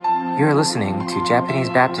You're listening to Japanese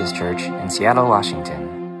Baptist Church in Seattle,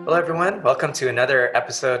 Washington. Hello, everyone. Welcome to another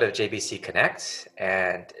episode of JBC Connect.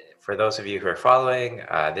 And for those of you who are following,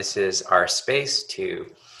 this is our space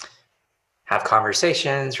to have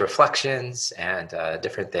conversations, reflections, and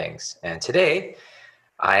different things. And today,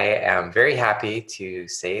 I am very happy to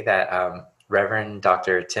say that Reverend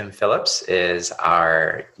Dr. Tim Phillips is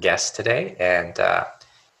our guest today. And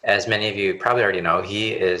as many of you probably already know,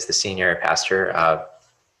 he is the senior pastor of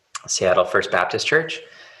Seattle First Baptist Church,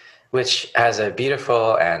 which has a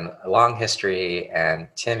beautiful and long history, and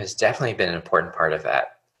Tim has definitely been an important part of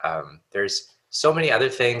that. There's so many other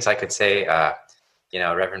things I could say.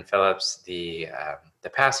 Reverend Phillips, the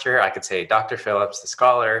pastor. I could say Dr. Phillips, the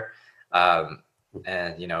scholar, and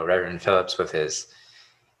Reverend Phillips with his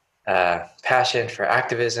passion for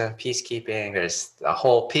activism, peacekeeping. There's a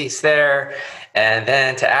whole piece there, and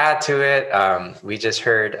then to add to it, we just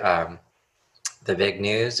heard the big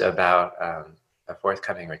news about a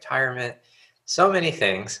forthcoming retirement, so many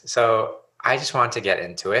things. So I just want to get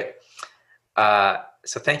into it.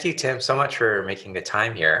 So thank you, Tim, so much for making the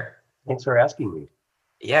time here. Thanks for asking me.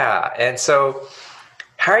 Yeah. And so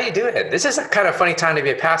how are you doing? This is a kind of funny time to be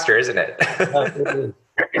a pastor, isn't it? It is.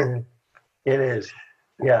 It is.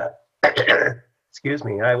 Yeah. Excuse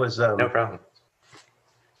me. I was no problem.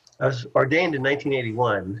 I was ordained in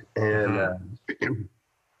 1981, and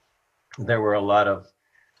there were a lot of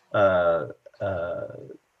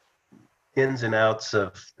ins and outs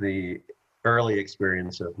of the early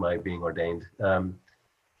experience of my being ordained.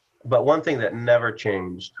 But one thing that never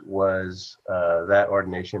changed was that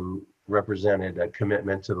ordination represented a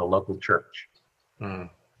commitment to the local church.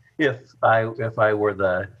 If I were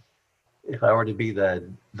to be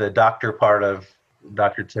the doctor part of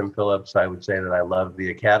Dr. Tim Phillips, I would say that I love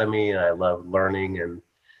the academy and I love learning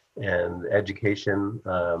and education.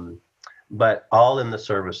 But all in the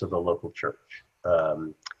service of the local church.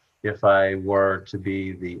 If I were to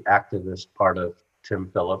be the activist part of Tim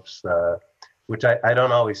Phillips, which I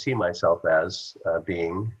don't always see myself as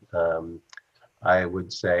being, I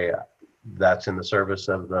would say that's in the service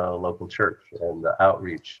of the local church and the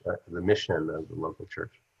outreach, the mission of the local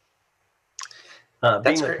church.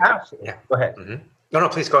 That's great. Pastor, yeah. Go ahead. Mm-hmm. No,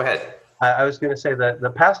 please go ahead. I was going to say that the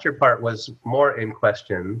pastor part was more in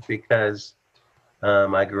question because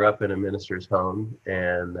I grew up in a minister's home,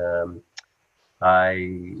 and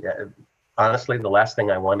I honestly, the last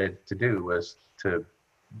thing I wanted to do was to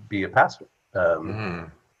be a pastor. I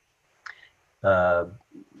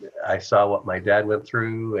saw what my dad went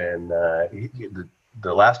through, and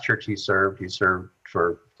the last church he served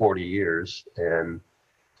for 40 years, and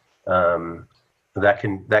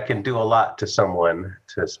that can do a lot to someone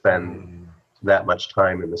to spend that much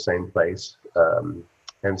time in the same place,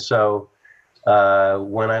 and so.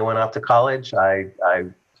 When I went off to college, I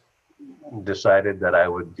decided that I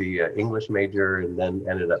would be an English major, and then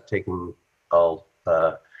ended up taking all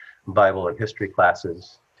Bible and history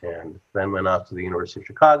classes, and then went off to the University of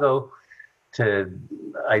Chicago to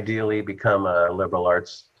ideally become a liberal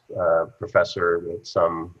arts professor at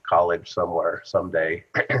some college somewhere someday.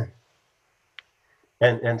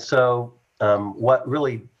 and so what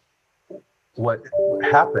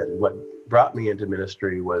happened, what brought me into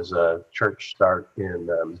ministry was a church start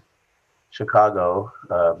in Chicago.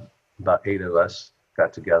 About 8 of us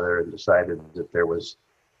got together and decided that there was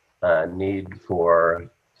a need for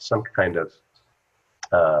some kind of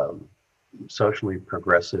socially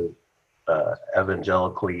progressive,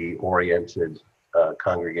 evangelically oriented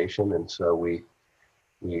congregation. And so we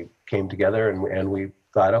came together and we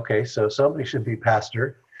thought, okay, so somebody should be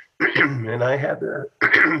pastor. And I had the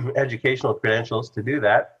educational credentials to do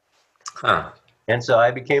that. And so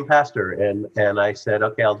I became pastor, and I said,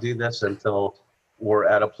 okay, I'll do this until we're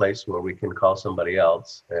at a place where we can call somebody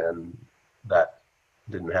else. And that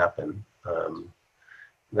didn't happen.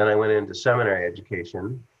 Then I went into seminary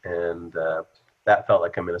education, and that felt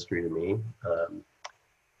like a ministry to me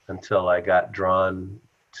until I got drawn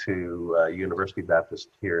to University Baptist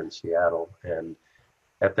here in Seattle. And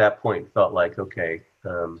at that point felt like, okay,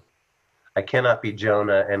 I cannot be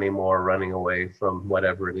Jonah anymore, running away from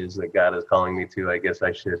whatever it is that God is calling me to. I guess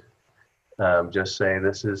I should just say,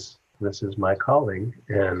 this is my calling.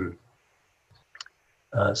 And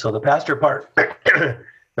so the pastor part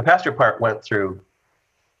went through,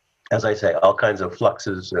 as I say, all kinds of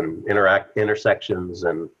fluxes and intersections.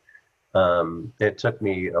 And it took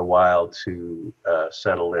me a while to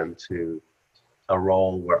settle into a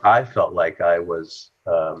role where I felt like I was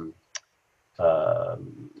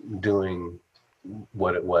doing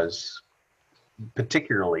what it was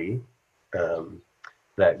particularly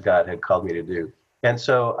that God had called me to do. And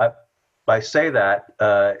so I say that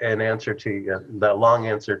in answer to the long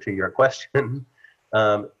answer to your question,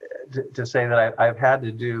 to say that I've had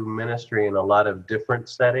to do ministry in a lot of different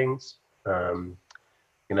settings.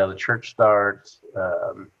 The church start,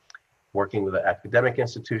 working with an academic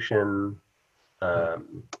institution,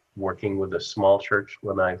 working with a small church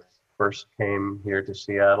when I first came here to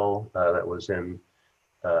Seattle. That was in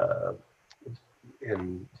the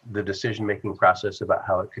decision-making process about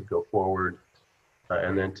how it could go forward,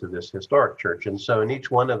 and then to this historic church. And so in each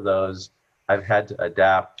one of those, I've had to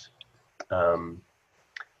adapt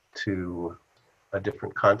to a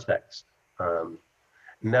different context.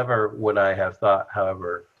 Never would I have thought,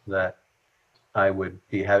 however, that I would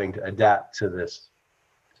be having to adapt to this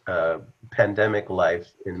pandemic life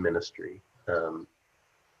in ministry. And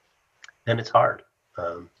it's hard.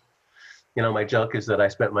 My joke is that I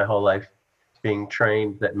spent my whole life being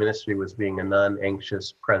trained that ministry was being a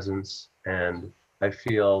non-anxious presence, and I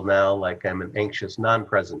feel now like I'm an anxious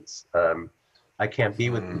non-presence. I can't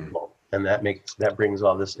be with people, and that brings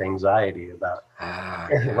all this anxiety about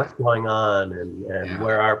what's going on, and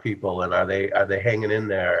where are people, and are they hanging in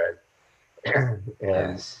there, and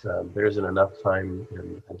there isn't enough time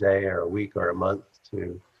in a day or a week or a month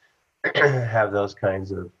to have those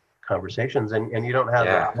kinds of conversations, and you don't have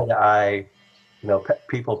eye-to-eye,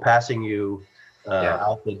 people passing you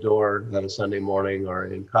out the door on a Sunday morning or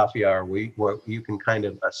in coffee hour week, where you can kind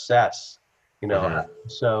of assess,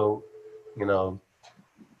 so,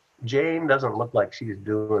 Jane doesn't look like she's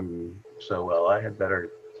doing so well. I had better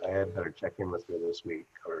check in with her this week,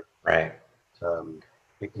 or right.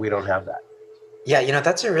 We don't have that. Yeah,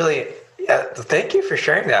 that's a really, thank you for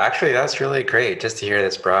sharing that. Actually, that's really great just to hear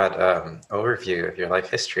this broad overview of your life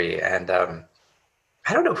history. And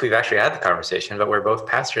I don't know if we've actually had the conversation, but we're both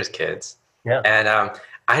pastors' kids. Yeah. And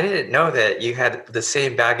I didn't know that you had the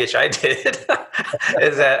same baggage I did.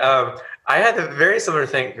 Is that I had a very similar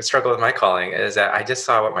struggle with my calling, is that I just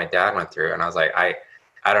saw what my dad went through. And I was like, I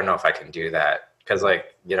don't know if I can do that. Because a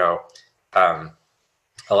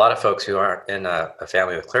lot of folks who aren't in a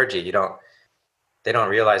family with clergy, they don't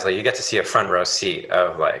realize, like, you get to see a front row seat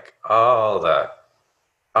of like all the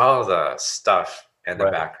stuff in the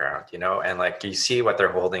background, and like you see what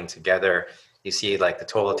they're holding together. You see like the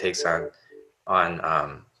toll it takes on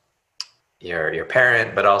your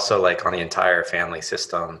parent, but also like on the entire family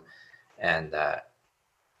system. And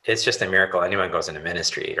it's just a miracle anyone goes into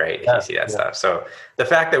ministry, right? If you see that stuff. So the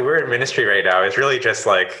fact that we're in ministry right now is really just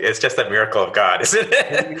like, it's just a miracle of God, isn't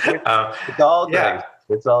it? It's all grace.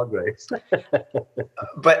 It's all grace.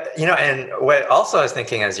 But, and what also I was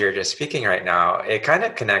thinking as you're just speaking right now, it kind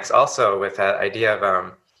of connects also with that idea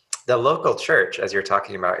of the local church, as you're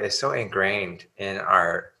talking about, is so ingrained in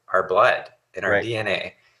our blood, in our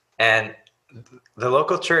DNA. And the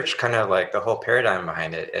local church, kind of like the whole paradigm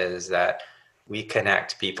behind it, is that we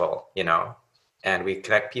connect people, and we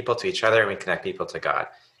connect people to each other, and we connect people to God.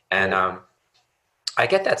 And I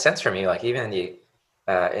get that sense from you, like even in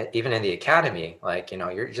the academy, like,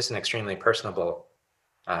 you're just an extremely personable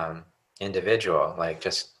individual, like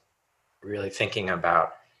just really thinking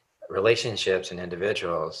about relationships and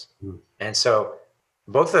individuals. And so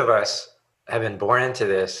both of us have been born into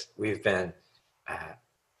this. We've been,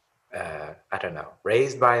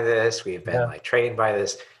 raised by this. We've been like trained by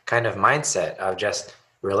this kind of mindset of just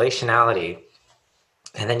relationality.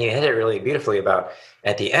 And then you hit it really beautifully about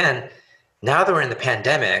at the end, now that we're in the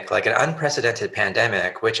pandemic, like an unprecedented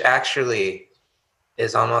pandemic, which actually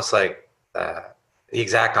is almost like the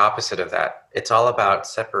exact opposite of that. It's all about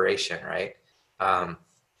separation, right?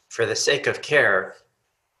 For the sake of care,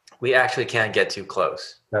 we actually can't get too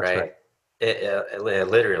close. That's right. It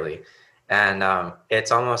literally. And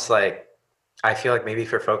it's almost like, I feel like maybe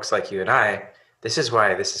for folks like you and I, this is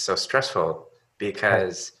why this is so stressful,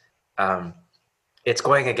 because it's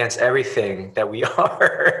going against everything that we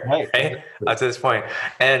are right? Up to this point.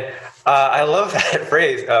 And I love that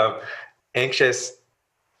phrase, anxious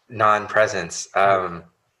non-presence,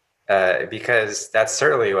 because that's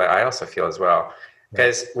certainly what I also feel as well.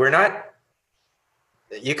 Because we're not,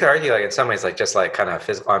 you could argue like in some ways, like just like kind of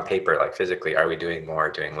on paper, like physically, are we doing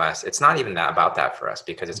more, doing less? It's not even that about that for us,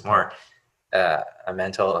 because it's more a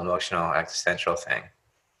mental, emotional, existential thing,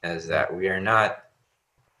 is that we're not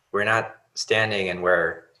standing in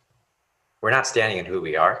we're not standing in who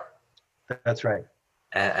we are. That's right.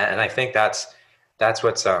 And I think that's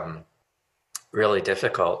what's really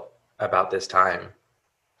difficult about this time.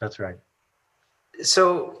 That's right.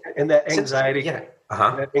 So, and that anxiety,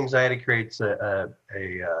 that anxiety creates a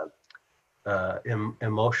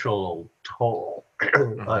emotional toll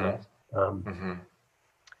on us,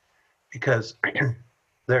 because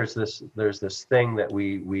there's this thing that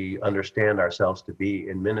we understand ourselves to be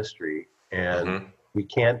in ministry, and we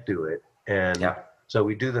can't do it, and so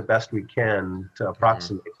we do the best we can to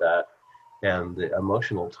approximate that, and the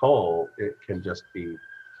emotional toll, it can just be,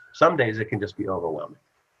 some days it can just be overwhelming,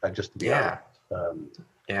 just to be honest.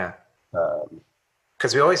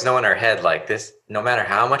 Because we always know in our head, like, this, no matter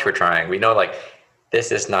how much we're trying, we know, like,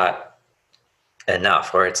 this is not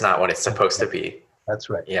enough, or it's not what it's supposed to be. That's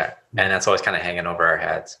right. Yeah. And that's always kind of hanging over our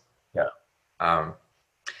heads. Yeah.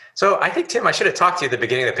 So I think, Tim, I should have talked to you at the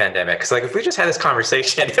beginning of the pandemic, because, like, if we just had this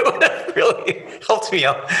conversation, it would have really helped me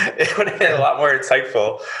out. It would have been a lot more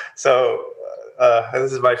insightful. So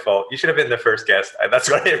this is my fault. You should have been the first guest. That's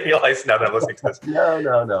what I realized now that I'm listening to this.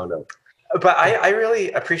 No. But I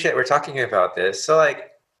really appreciate we're talking about this. So,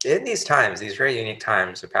 like, in these times, these very unique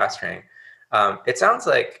times of pastoring, it sounds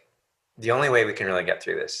like the only way we can really get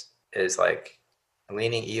through this is, like,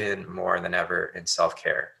 leaning even more than ever in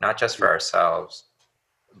self-care, not just for ourselves,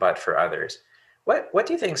 but for others. What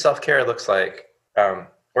do you think self-care looks like?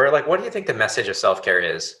 Or, like, what do you think the message of self-care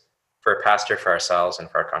is for a pastor, for ourselves, and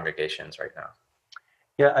for our congregations right now?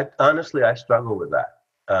 Yeah, honestly, I struggle with that.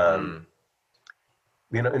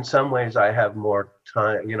 You know, in some ways I have more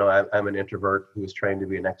time. You know, I'm an introvert who's trained to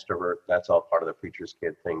be an extrovert. That's all part of the preacher's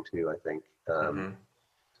kid thing too, I think.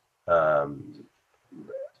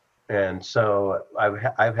 And so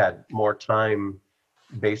I've had more time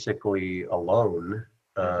basically alone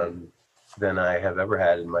than I have ever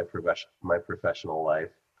had in my professional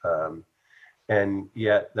life. And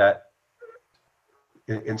yet that,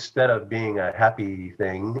 instead of being a happy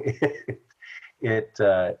thing, it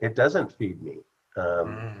doesn't feed me.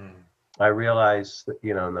 I realize that,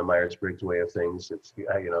 you know, in the Myers-Briggs way of things, it's,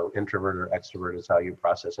 you know, introvert or extrovert is how you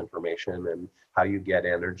process information and how you get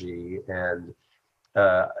energy. And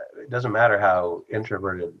it doesn't matter how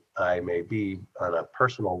introverted I may be on a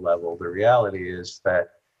personal level. The reality is that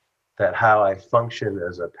how I function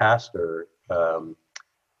as a pastor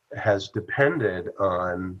has depended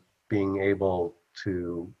on being able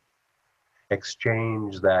to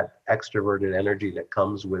exchange that extroverted energy that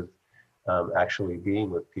comes with actually being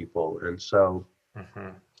with people. And so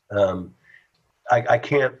I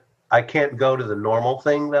can't go to the normal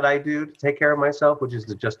thing that I do to take care of myself, which is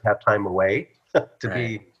to just have time away to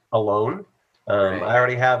be alone. I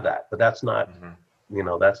already have that, but that's not, you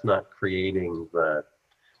know, that's not creating the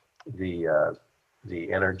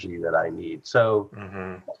energy that I need. So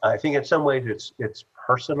I think in some ways it's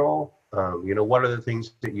personal. You know, what are the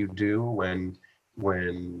things that you do when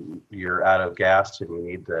you're out of gas and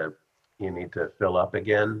you need to fill up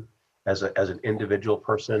again as an individual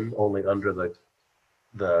person, only under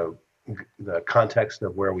the context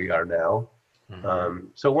of where we are now.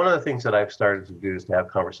 So one of the things that I've started to do is to have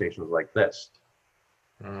conversations like this,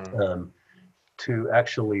 to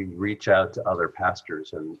actually reach out to other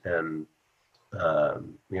pastors and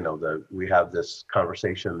you know, we have this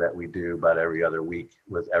conversation that we do about every other week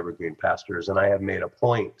with Evergreen pastors, and I have made a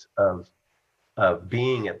point of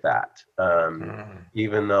being at that,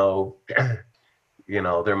 even though you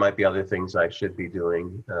know, there might be other things I should be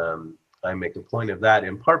doing. I make a point of that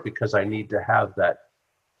in part because I need to have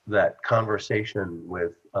that conversation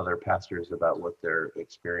with other pastors about what they're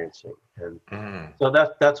experiencing, and so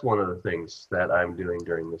that's one of the things that I'm doing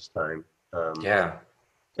during this time.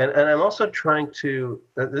 And I'm also trying to,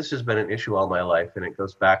 this has been an issue all my life, and it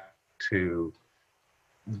goes back to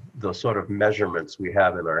the sort of measurements we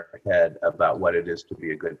have in our head about what it is to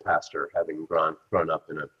be a good pastor, having grown up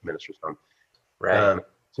in a minister's home.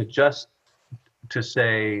 To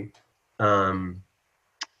say,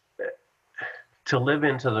 to live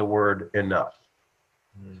into the word enough.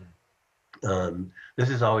 This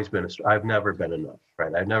has always been I've never been enough,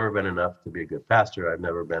 right? I've never been enough to be a good pastor. I've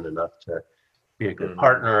never been enough to be a good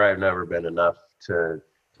partner. I've never been enough to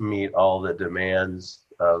meet all the demands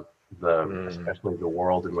of especially the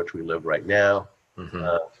world in which we live right now.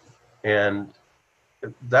 And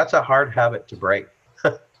that's a hard habit to break.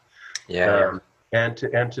 And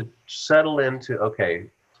to settle into, okay,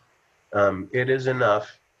 it is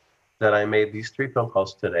enough that I made these 3 phone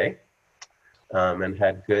calls today, and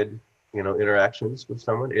had good, you know, interactions with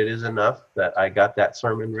someone. It is enough that I got that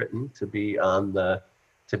sermon written to be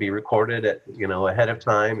to be recorded at, you know, ahead of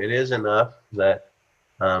time. It is enough that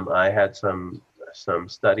I had some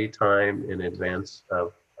study time in advance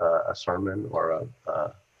of a sermon or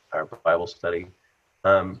our Bible study,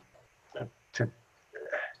 to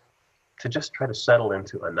just try to settle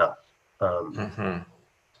into enough.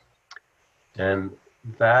 And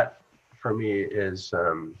that for me is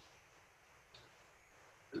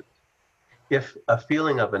if a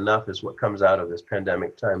feeling of enough is what comes out of this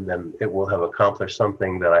pandemic time, then it will have accomplished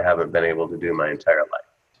something that I haven't been able to do my entire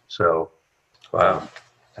life. So, Wow,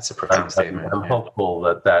 that's a profound statement. I'm hopeful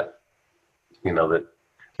that you know,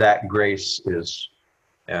 that grace is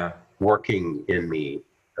working in me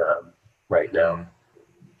right now. Mm.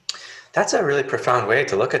 That's a really profound way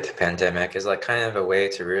to look at the pandemic, is like kind of a way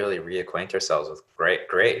to really reacquaint ourselves with great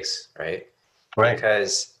grace, right? Right.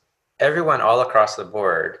 Because everyone all across the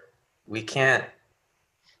board, we can't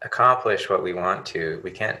accomplish what we want to.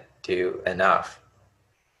 We can't do enough.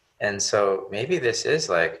 And so maybe this is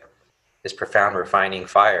like this profound refining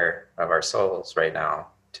fire of our souls right now,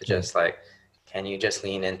 to just like, can you just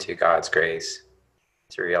lean into God's grace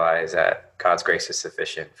to realize that God's grace is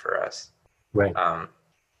sufficient for us? Right.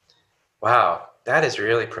 Wow, that is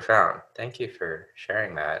really profound. Thank you for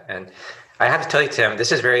sharing that. And I have to tell you, Tim,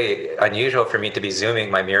 this is very unusual for me to be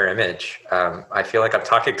zooming my mirror image. I feel like I'm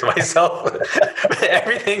talking to myself with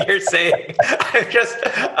everything you're saying.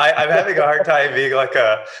 I'm having a hard time being like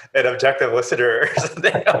an objective listener or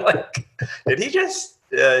something. I'm like, did he just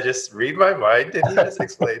read my mind? Did he just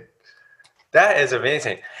explain? That is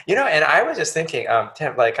amazing. You know, and I was just thinking,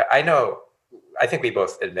 Tim, like, I think we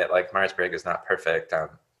both admit, like, Myers-Briggs is not perfect.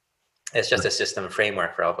 It's just a system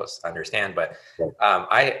framework for help us understand. But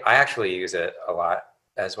I actually use it a lot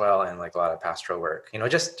as well in like a lot of pastoral work, you know,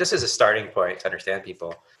 just as a starting point to understand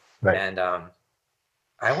people. Right. And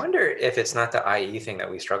I wonder if it's not the IE thing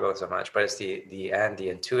that we struggle with so much, but it's the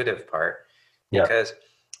intuitive part. Because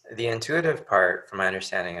the intuitive part, from my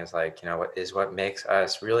understanding, is like, you know, what makes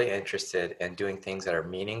us really interested in doing things that are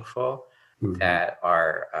meaningful, that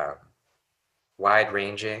are wide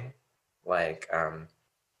ranging, like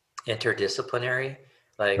interdisciplinary.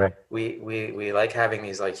 Like we like having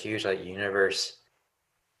these like huge like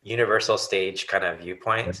universal stage kind of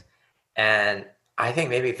viewpoints. And I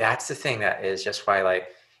think maybe that's the thing that is just why, like,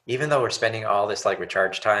 even though we're spending all this like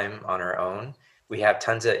recharge time on our own, we have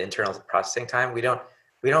tons of internal processing time. We don't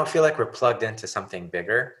feel like we're plugged into something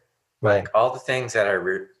bigger. Like all the things that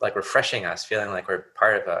are like refreshing us, feeling like we're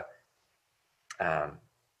part of a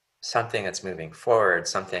something that's moving forward,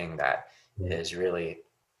 something that is really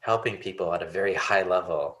helping people at a very high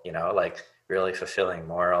level, you know, like really fulfilling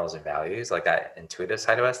morals and values, like that intuitive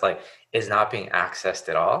side of us, like, is not being accessed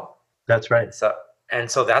at all. That's right. So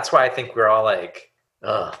that's why I think we're all like,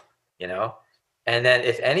 ugh, you know. And then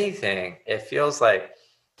if anything, it feels like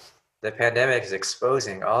the pandemic is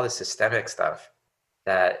exposing all the systemic stuff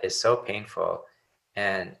that is so painful.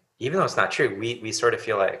 And even though it's not true, we sort of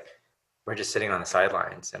feel like we're just sitting on the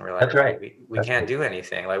sidelines and we're like, that's right. We can't do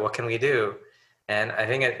anything. Like, what can we do? And I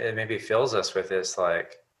think it maybe fills us with this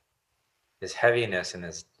like this heaviness and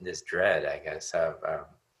this dread, I guess, of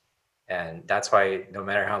and that's why no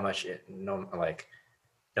matter how much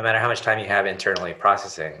time you have internally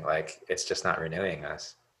processing, like, it's just not renewing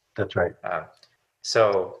us. That's right.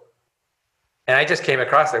 So, and I just came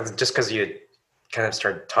across it just because you kind of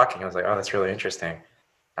started talking. I was like, oh, that's really interesting.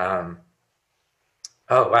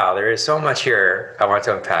 Oh wow, there is so much here I want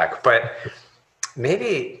to unpack, but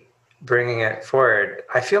maybe bringing it forward,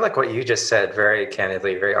 I feel like what you just said very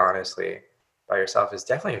candidly, very honestly by yourself is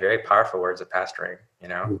definitely very powerful words of pastoring, you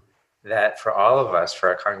know, that for all of us, for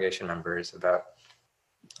our congregation members, about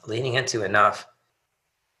leaning into enough.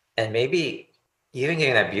 And maybe even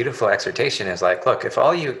getting that beautiful exhortation is like, look, if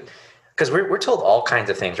all you, because we're told all kinds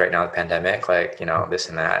of things right now, the pandemic, like, you know, this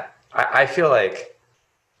and that. I feel like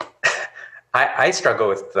I struggle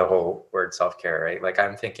with the whole word self-care, right? Like,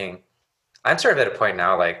 I'm thinking, I'm sort of at a point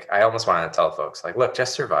now, like, I almost want to tell folks, like, look,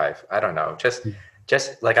 just survive. I don't know.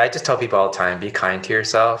 Just like, I just tell people all the time, be kind to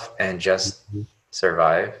yourself and just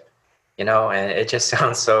survive, you know? And it just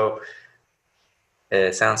sounds so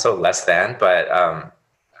less than, but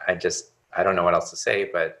I don't know what else to say.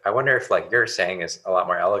 But I wonder if, like, your saying is a lot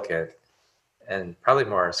more elegant and probably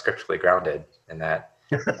more scripturally grounded in that.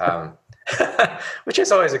 Which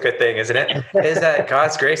is always a good thing, isn't it? Is that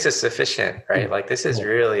God's grace is sufficient, right? Like, this is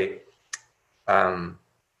really,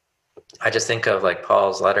 I just think of like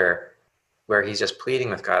Paul's letter where he's just pleading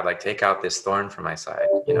with God, like, take out this thorn from my side.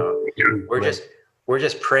 You know, we're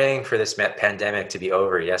just praying for this pandemic to be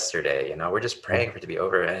over yesterday. You know, we're just praying for it to be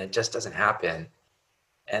over, and it just doesn't happen.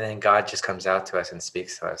 And then God just comes out to us and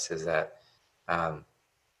speaks to us, is that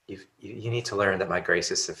you need to learn that my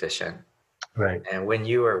grace is sufficient. Right. And when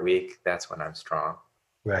you are weak, that's when I'm strong.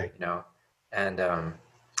 Right. You know, and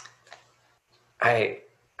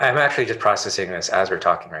I'm actually just processing this as we're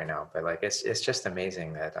talking right now, but like, it's just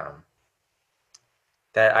amazing that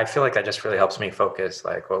that I feel like that just really helps me focus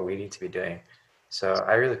like what we need to be doing. So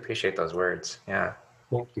I really appreciate those words. Yeah.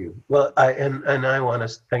 Thank you. Well, I want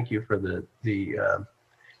to thank you for the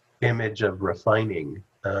image of refining,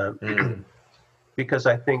 because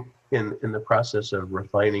I think in the process of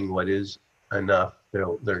refining what is enough,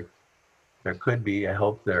 there could be, I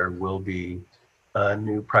hope there will be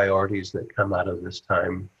new priorities that come out of this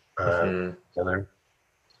time together.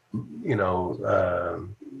 You know,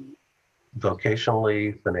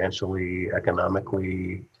 vocationally, financially,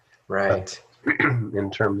 economically, Right. in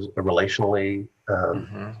terms of relationally.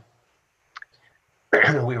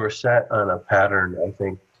 We were set on a pattern. I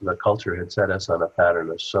think the culture had set us on a pattern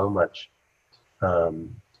of so much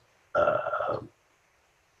um, uh,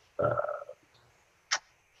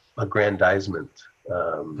 aggrandizement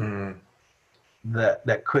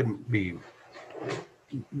that couldn't be.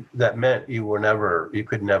 That meant you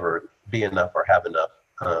could never be enough or have enough.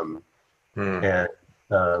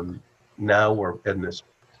 And now we're in this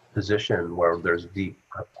position where there's deep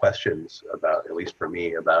questions about, at least for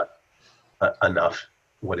me, about enough.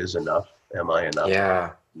 What is enough? Am I enough?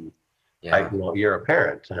 Yeah. You know, you're a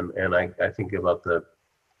parent, and I think about the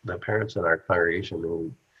parents in our congregation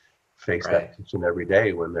who face that tension every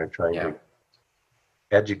day when they're trying to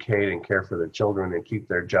educate and care for their children and keep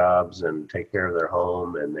their jobs and take care of their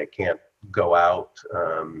home, and they can't go out.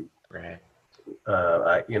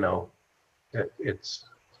 You know,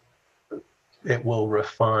 it will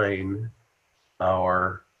refine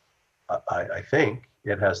our. I think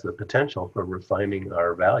it has the potential for refining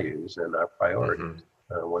our values and our priorities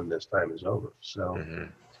when this time is over. So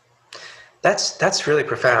that's really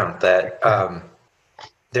profound. That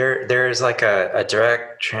there is like a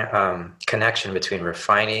direct connection between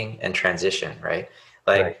refining and transition, right?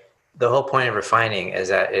 Like the whole point of refining is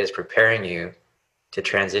that it is preparing you to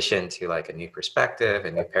transition to like a new perspective,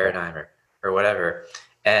 a new paradigm, or whatever.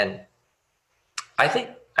 And I think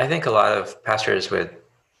a lot of pastors would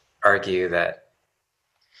argue that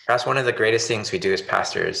perhaps one of the greatest things we do as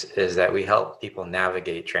pastors is that we help people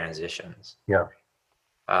navigate transitions.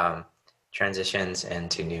 Transitions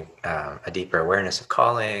into new, a deeper awareness of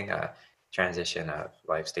calling, transition of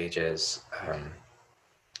life stages,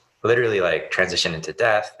 literally like transition into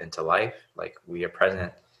death, into life. Like we are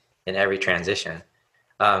present in every transition,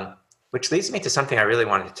 which leads me to something I really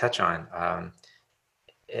wanted to touch on.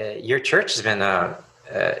 Your church has been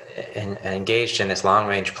engaged in this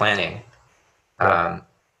long-range planning.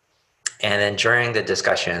 And then during the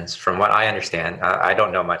discussions, from what I understand, I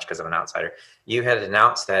don't know much because I'm an outsider, you had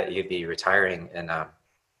announced that you'd be retiring in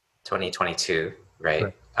 2022,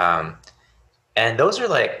 right? And those are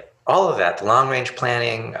like, all of that, the long-range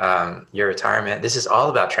planning, your retirement, this is all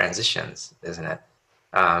about transitions, isn't it?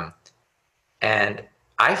 And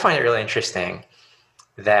I find it really interesting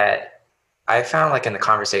that I found, like in the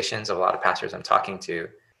conversations of a lot of pastors I'm talking to,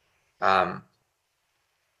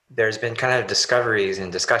 there's been kind of discoveries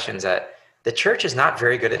and discussions that the church is not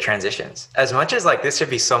very good at transitions. As much as like this should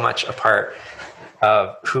be so much a part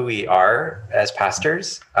of who we are as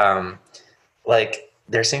pastors, like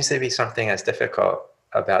there seems to be something that's difficult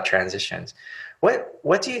about transitions.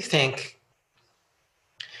 What do you think?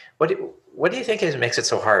 What do you think makes it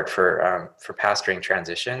so hard for pastoring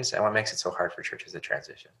transitions, and what makes it so hard for churches to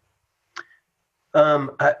transition?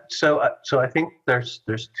 So I think there's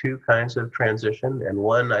two kinds of transition, and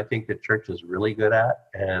one I think the church is really good at,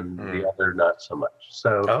 and the other not so much.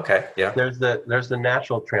 So there's the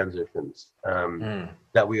natural transitions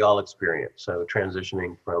that we all experience. So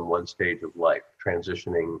transitioning from one stage of life,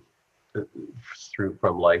 transitioning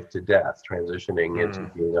from life to death, transitioning into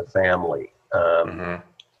being a family.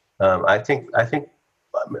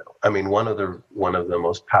 I mean, one of the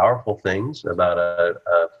most powerful things about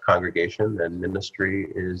a congregation and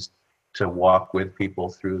ministry is to walk with people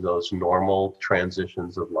through those normal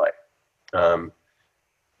transitions of life.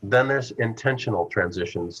 Then there's intentional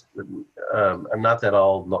transitions. Not that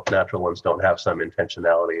all natural ones don't have some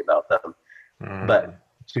intentionality about them, but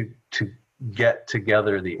to get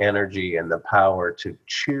together the energy and the power to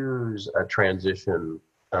choose a transition,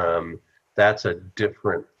 that's a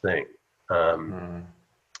different thing.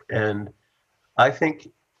 And I think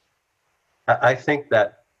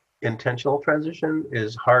that intentional transition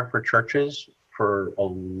is hard for churches for a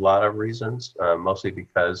lot of reasons, mostly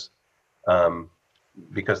because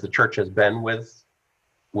the church has been with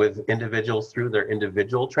individuals through their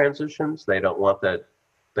individual transitions. They don't want that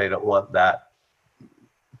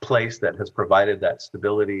place that has provided that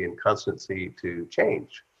stability and constancy to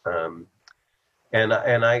change. And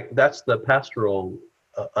that's the pastoral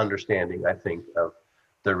understanding, I think, of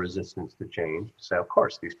the resistance to change. So of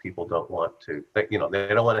course these people don't want to, they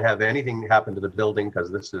don't want to have anything happen to the building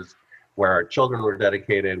because this is where our children were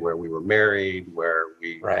dedicated, where we were married, where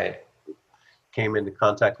we came into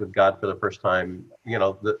contact with God for the first time, they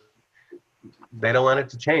don't want it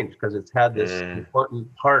to change because it's had this important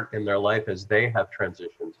part in their life as they have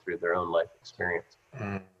transitioned through their own life experience.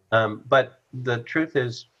 But the truth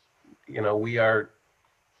is, we are,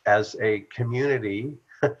 as a community,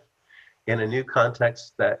 in a new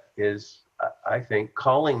context that is, I think,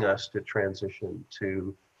 calling us to transition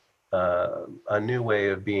to a new way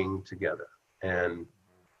of being together. And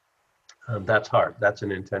that's hard. That's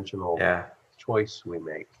an intentional choice we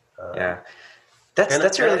make.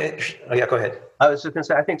 That's really interesting. Oh yeah, go ahead. I was just going to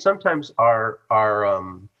say, I think sometimes our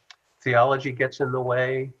theology gets in the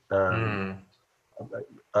way. The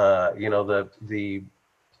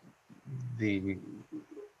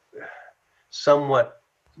somewhat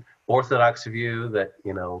orthodox view that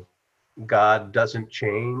God doesn't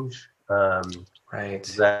change. Right.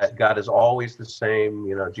 That God is always the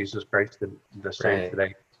same. Jesus Christ the same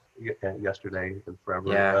today, yesterday, and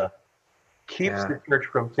forever. Keeps the church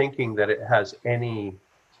from thinking that it has any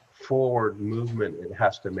forward movement it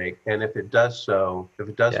has to make, and if it does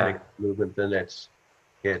make movement, then it's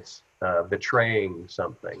betraying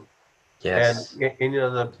something. Yes. And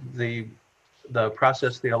the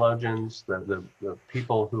process theologians, the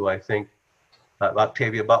people who I think,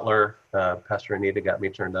 Octavia Butler, Pastor Anita got me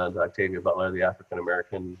turned on to Octavia Butler, the African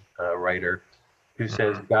American writer, who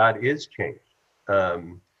says God is change.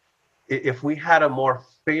 If we had a more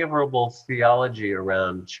favorable theology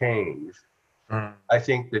around change, I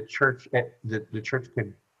think the church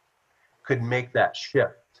could make that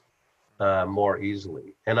shift more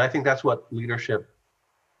easily. And I think that's what leadership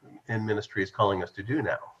in ministry is calling us to do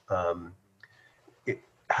now.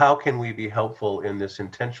 How can we be helpful in this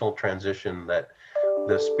intentional transition that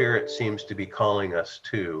the Spirit seems to be calling us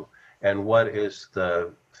to? And what's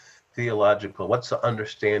the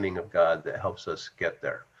understanding of God that helps us get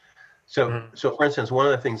there? So for instance, one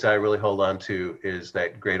of the things I really hold on to is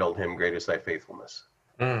that great old hymn, "Great is thy faithfulness."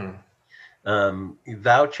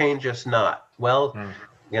 Thou changest not. Well,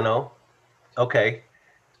 okay.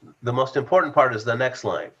 The most important part is the next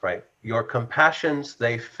line, right? Your compassions,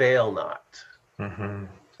 they fail not.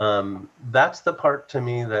 That's the part to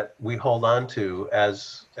me that we hold on to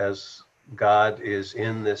as God is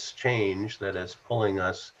in this change that is pulling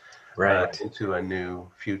us into a new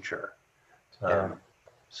future.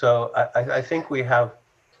 So I think we have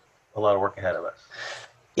a lot of work ahead of us.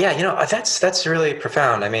 Yeah, that's really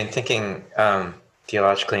profound. I mean, thinking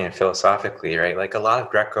theologically and philosophically, right? Like a lot of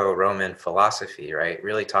Greco-Roman philosophy, right,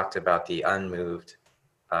 really talked about the unmoved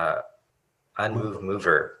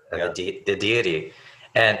mover, the deity.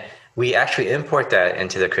 And we actually import that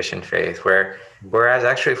into the Christian faith, whereas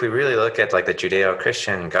actually if we really look at like the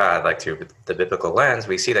Judeo-Christian God, like through the biblical lens,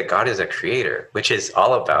 we see that God is a creator, which is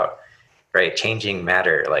all about, right, changing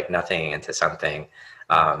matter, like nothing into something.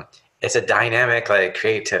 It's a dynamic, like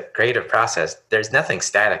creative process. There's nothing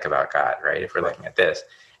static about God, right? If we're looking at this.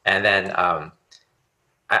 And then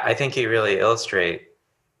I think you really illustrate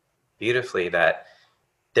beautifully that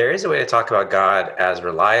there is a way to talk about God as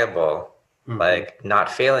reliable, like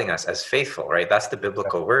not failing us, as faithful, right? That's the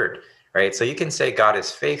biblical word, right? So you can say God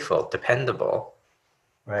is faithful, dependable,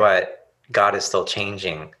 but God is still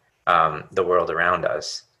changing the world around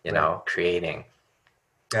us, creating.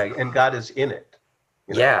 Yeah, and God is in it.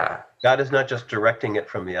 God is not just directing it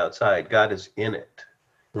from the outside. God is in it.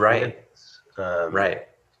 Right. When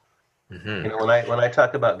I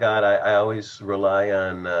talk about God, I always rely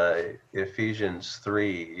on Ephesians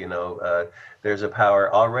 3. There's a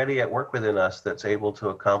power already at work within us that's able to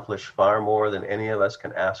accomplish far more than any of us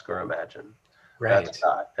can ask or imagine. That's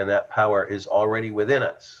God, and that power is already within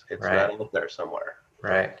us. It's not out there somewhere.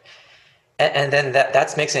 Right. And then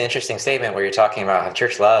that makes an interesting statement where you're talking about how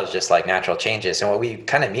church loves just like natural changes. And what we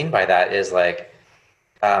kind of mean by that is like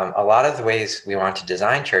a lot of the ways we want to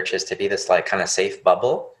design churches to be this like kind of safe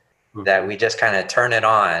bubble that we just kind of turn it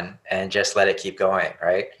on and just let it keep going,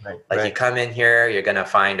 right? You come in here, you're going to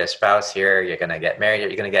find a spouse here, you're going to get married,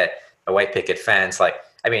 you're going to get a white picket fence.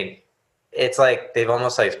 It's like they've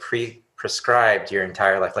almost like prescribed your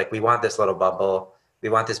entire life. Like, we want this little bubble, we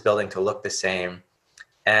want this building to look the same.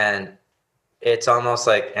 And it's almost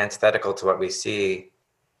like antithetical to what we see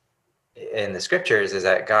in the scriptures, is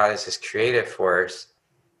that God is this creative force,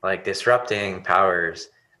 like disrupting powers,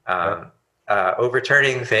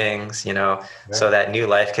 overturning things, so that new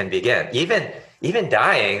life can begin, even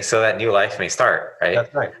dying so that new life may start, right?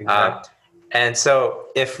 That's right. Exactly. And so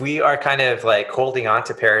if we are kind of like holding on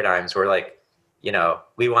to paradigms where like,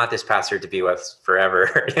 we want this pastor to be with us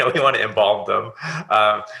forever, we want to embalm them.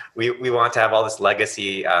 We want to have all this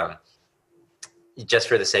legacy, just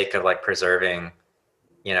for the sake of like preserving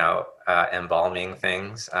embalming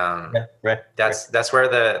things. Yeah, right. That's where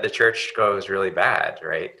the church goes really bad,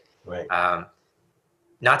 right? Right.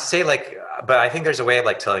 Not to say but I think there's a way of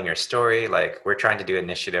like telling your story. Like we're trying to do an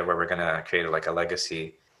initiative where we're going to create like a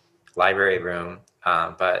legacy library room.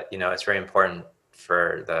 But it's very important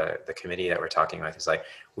for the committee that we're talking with. It's like,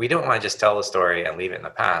 we don't want to just tell the story and leave it in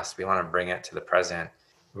the past. We want to bring it to the present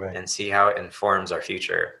and see how it informs our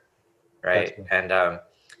future. Right. And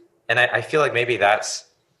I feel like maybe that's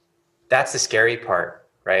the scary part,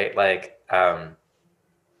 right? Like,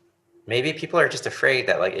 maybe people are just afraid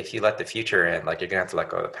that like, if you let the future in, like you're gonna have to let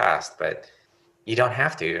go of the past, but you don't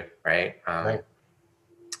have to, right? Right.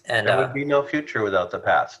 And there would be no future without the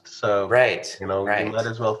past. So, right. you Right. might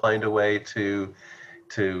as well find a way to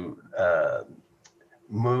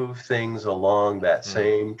move things along that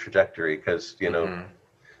same trajectory, because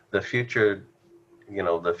the future,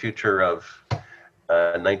 the future of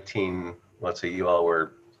 19. Let's see, you all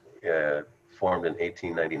were formed in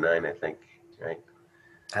 1899, I think, right?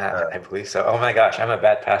 I believe so. Oh my gosh, I'm a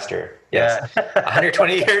bad pastor. Yes. Yeah.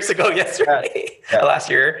 120 years ago yesterday. Yeah. Last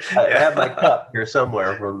year. I have my cup here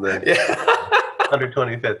somewhere from the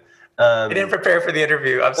 125th. I didn't prepare for the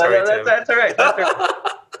interview. I'm sorry, Tim. That's all right. That's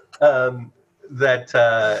all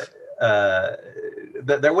right.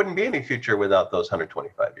 That there wouldn't be any future without those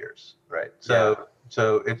 125 years, right? So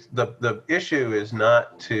it's the issue is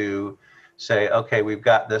not to say, okay, we've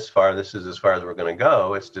got this far, this is as far as we're going to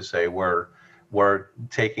go. It's to say we're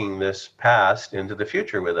taking this past into the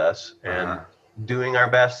future with us and doing our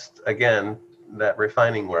best, again, that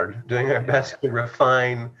refining word, doing our best to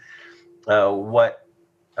refine what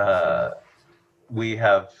we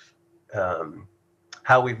have,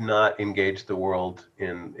 how we've not engaged the world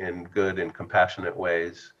in good and compassionate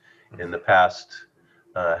ways in the past,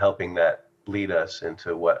 helping that lead us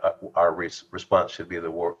into what our response should be to the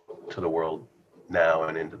world now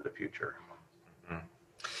and into the future.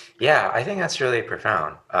 Yeah, I think that's really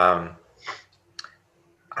profound.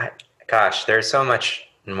 There's so much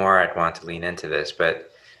more I'd want to lean into this,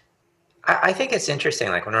 but I think it's interesting,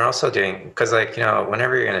 like when we're also doing, because like,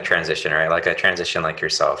 whenever you're in a transition, right, like a transition like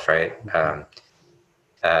yourself, right,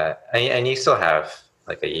 and you still have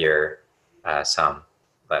like a year, some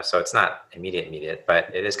left, so it's not immediate,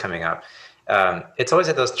 but it is coming up. It's always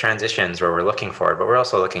at those transitions where we're looking forward, but we're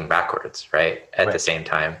also looking backwards, right, at the same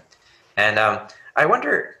time. And I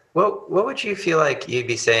wonder, what would you feel like you'd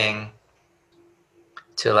be saying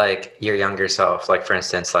to like your younger self, like for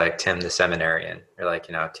instance, like Tim the seminarian, or like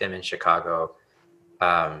Tim in Chicago,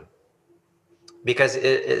 because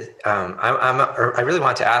I really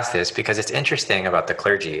want to ask this because it's interesting about the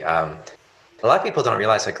clergy. A lot of people don't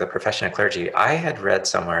realize like the profession of clergy. I had heard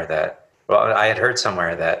somewhere that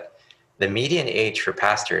the median age for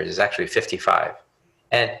pastors is actually 55,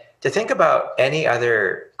 and to think about any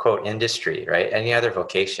other quote industry, right, any other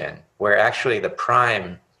vocation where actually the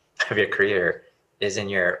prime of your career is in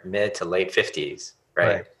your mid to late 50s,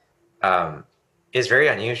 right? Is very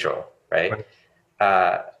unusual, right?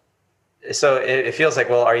 So it feels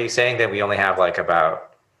like, well, are you saying that we only have like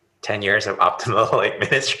about 10 years of optimal like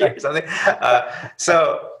ministry or something?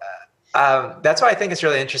 So that's why I think it's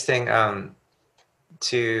really interesting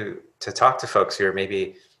to talk to folks who are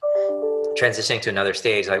maybe transitioning to another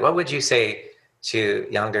stage. Like, what would you say to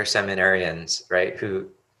younger seminarians, right, who,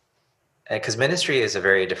 because ministry is a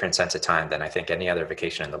very different sense of time than I think any other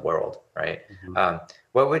vocation in the world, right?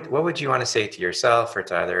 What would you want to say to yourself or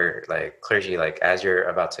to other like clergy, like as you're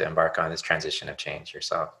about to embark on this transition of change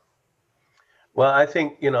yourself? Well, I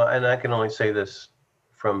think, and I can only say this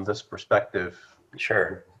from this perspective.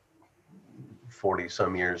 Sure. 40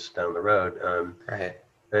 some years down the road,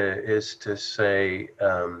 is to say,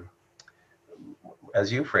 as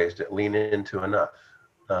you phrased it, lean into enough.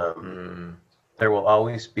 There will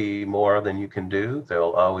always be more than you can do. There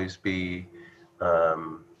will always be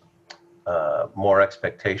more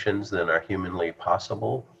expectations than are humanly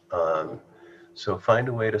possible. So find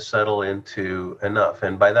a way to settle into enough.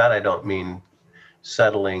 And by that, I don't mean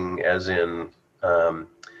settling as in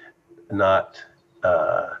not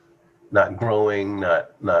growing,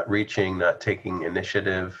 not reaching, not taking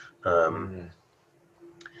initiative.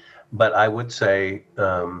 But I would say,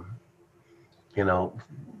 in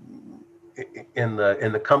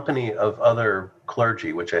the company of other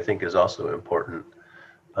clergy, which I think is also important,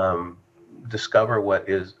 discover what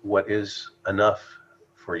is enough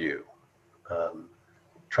for you.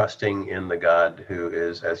 Trusting in the God who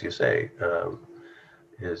is, as you say,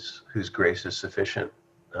 whose grace is sufficient,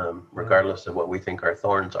 regardless of what we think our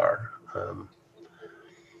thorns are.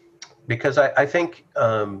 Because I think,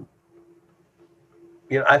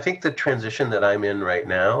 I think the transition that I'm in right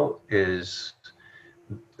now is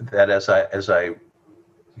that as I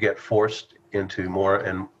get forced into more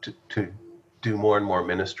and to do more and more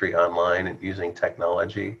ministry online and using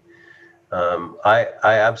technology, I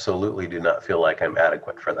absolutely do not feel like I'm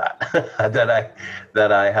adequate for that.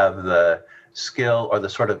 that I have the skill or the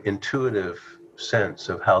sort of intuitive sense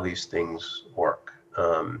of how these things work,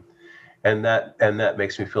 and that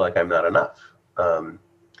makes me feel like I'm not enough.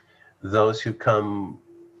 Those who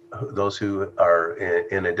are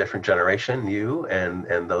in a different generation, you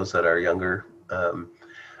and those that are younger,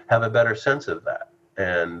 have a better sense of that,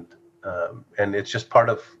 and it's just part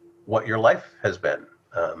of what your life has been.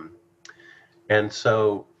 And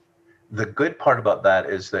so the good part about that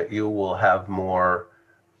is that you will have more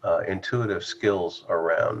intuitive skills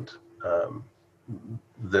around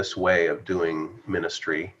this way of doing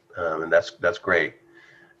ministry, and that's great.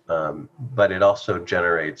 But it also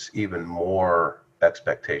generates even more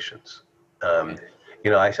expectations.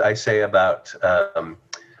 I say about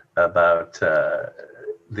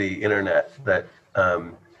the internet that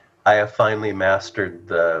I have finally mastered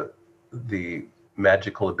the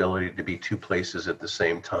magical ability to be two places at the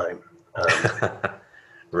same time.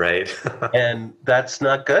 Right. And that's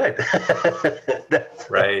not good.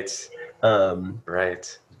 Right.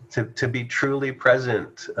 Right. To be truly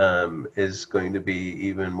present is going to be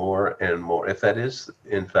even more and more. If that is,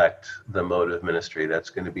 in fact, the mode of ministry, that's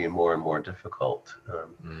going to be more and more difficult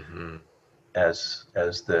as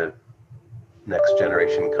the next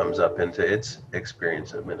generation comes up into its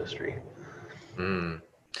experience of ministry.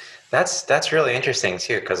 That's really interesting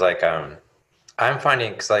too, because like I'm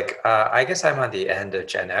finding, because like I guess I'm on the end of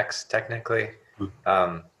Gen X technically.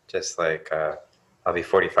 Just like I'll be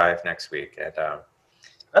 45 next week, and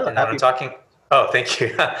when I'm talking. Oh, thank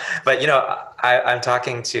you. But I'm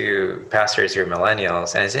talking to pastors who are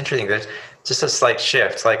millennials, and it's interesting. There's just a slight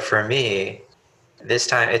shift. Like for me, this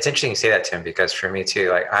time, it's interesting you say that, Tim, because for me too,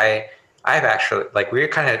 like I've actually, like, we're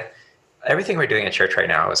kind of, everything we're doing in church right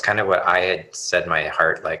now is kind of what I had said in my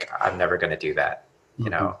heart. Like, I'm never going to do that.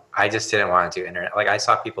 I just didn't want to do internet. Like, I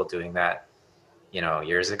saw people doing that,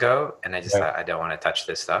 years ago, and I just thought, I don't want to touch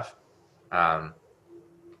this stuff.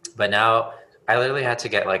 But now I literally had to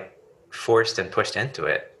get like forced and pushed into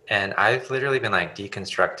it. And I've literally been like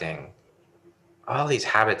deconstructing all these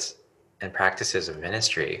habits and practices of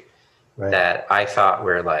ministry that I thought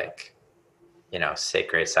were like,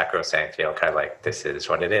 sacred, sacrosanct, kind of like, this is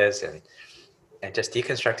what it is. And just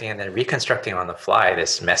deconstructing and then reconstructing on the fly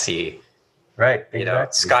this messy,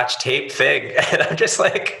 Scotch tape thing. And I'm just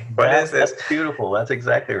like, what is this? That's beautiful. That's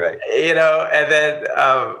exactly right.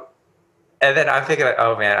 And then I'm thinking, like,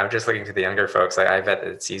 oh man, I'm just looking to the younger folks. Like, I bet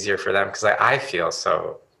it's easier for them because I feel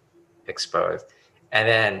so exposed. And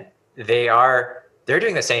then they're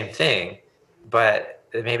doing the same thing, but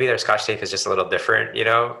maybe their Scotch tape is just a little different,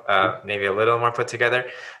 maybe a little more put together.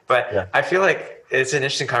 But I feel like it's an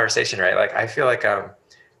interesting conversation, right? Like, I feel like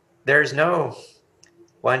there's no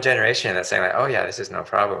one generation that's saying like, oh yeah, this is no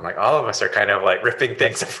problem. Like, all of us are kind of like ripping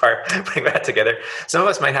things apart, putting that together. Some of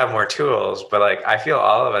us might have more tools, but like, I feel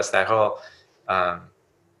all of us, that whole,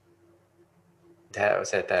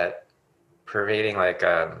 that pervading like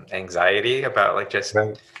anxiety about like just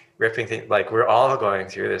ripping things, like we're all going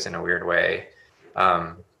through this in a weird way.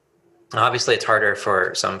 Obviously it's harder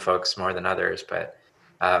for some folks more than others, but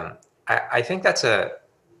I think that's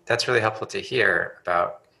really helpful to hear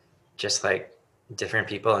about just like different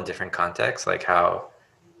people in different contexts, like how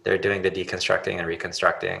they're doing the deconstructing and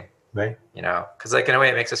reconstructing, because like in a way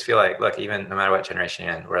it makes us feel like, look, even no matter what generation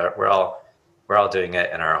you're in, we're all doing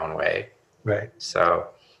it in our own way. So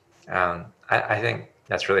I think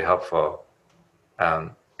that's really helpful.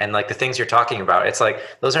 And like the things you're talking about, it's like,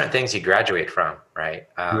 those aren't things you graduate from, right?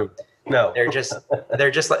 No, they're just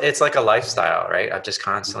it's like a lifestyle, right? Of just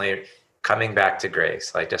constantly coming back to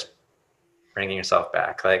grace, like just bringing yourself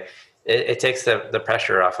back. Like it takes the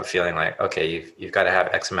pressure off of feeling like, okay, you've got to have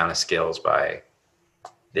X amount of skills by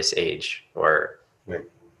this age, or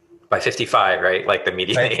by 55, right? Like the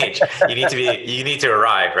median age, you need to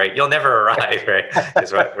arrive, right? You'll never arrive, right?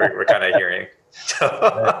 Is what we're kind of hearing.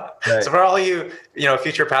 So, so for all you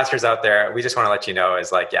future pastors out there, we just want to let you know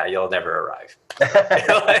is like, yeah, you'll never arrive.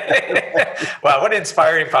 Wow, what an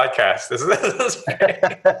inspiring podcast! This is great.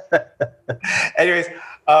 Anyways,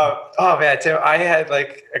 oh man, Tim, I had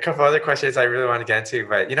like a couple other questions I really want to get into,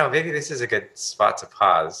 but maybe this is a good spot to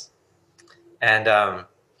pause. And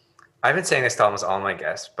I've been saying this to almost all my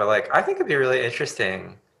guests, but like, I think it'd be really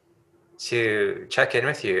interesting to check in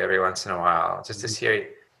with you every once in a while, just to see,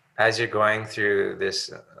 as you're going through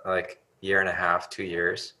this like year and a half, 2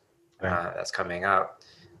 years that's coming up.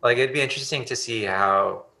 Like, it'd be interesting to see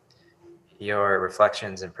how your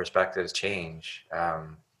reflections and perspectives change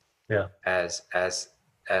Yeah. as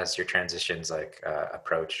your transitions like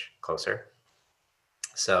approach closer.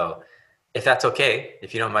 So if that's okay,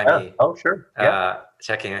 if you don't mind me Oh, sure. Yeah.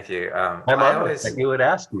 checking with you, I'm I honored always that you would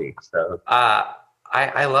ask me. So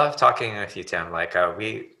I love talking with you, Tim. Like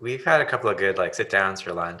we've had a couple of good like sit downs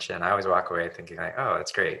for lunch, and I always walk away thinking like, oh,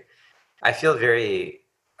 that's great. I feel very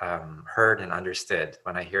heard and understood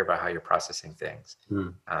when I hear about how you're processing things,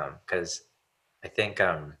 because I think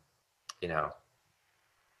you know,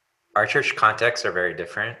 our church contexts are very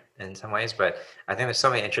different in some ways, but I think there's so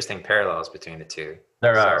many interesting parallels between the two.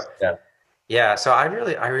 there So are. Yeah. yeah, so I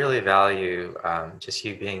really value just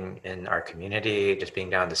you being in our community, just being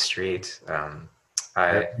down the street. And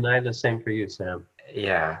I the same for you, Sam.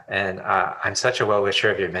 Yeah, and I'm such a well-wisher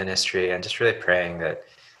of your ministry, and just really praying that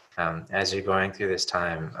as you're going through this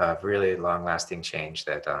time of really long-lasting change,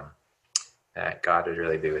 that that God would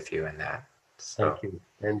really be with you in that. So, Thank you,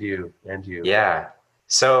 and you, and you. yeah.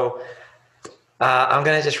 So I'm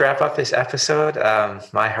gonna just wrap up this episode.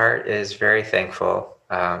 My heart is very thankful.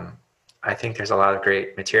 I think there's a lot of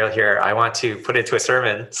great material here. I want to put into a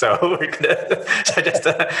sermon, so we're gonna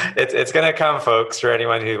it's gonna come, folks, for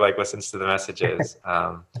anyone who like listens to the messages.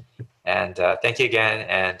 And thank you again,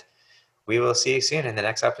 and we will see you soon in the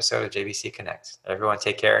next episode of JBC Connect. Everyone,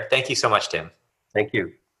 take care. Thank you so much, Tim. Thank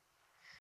you.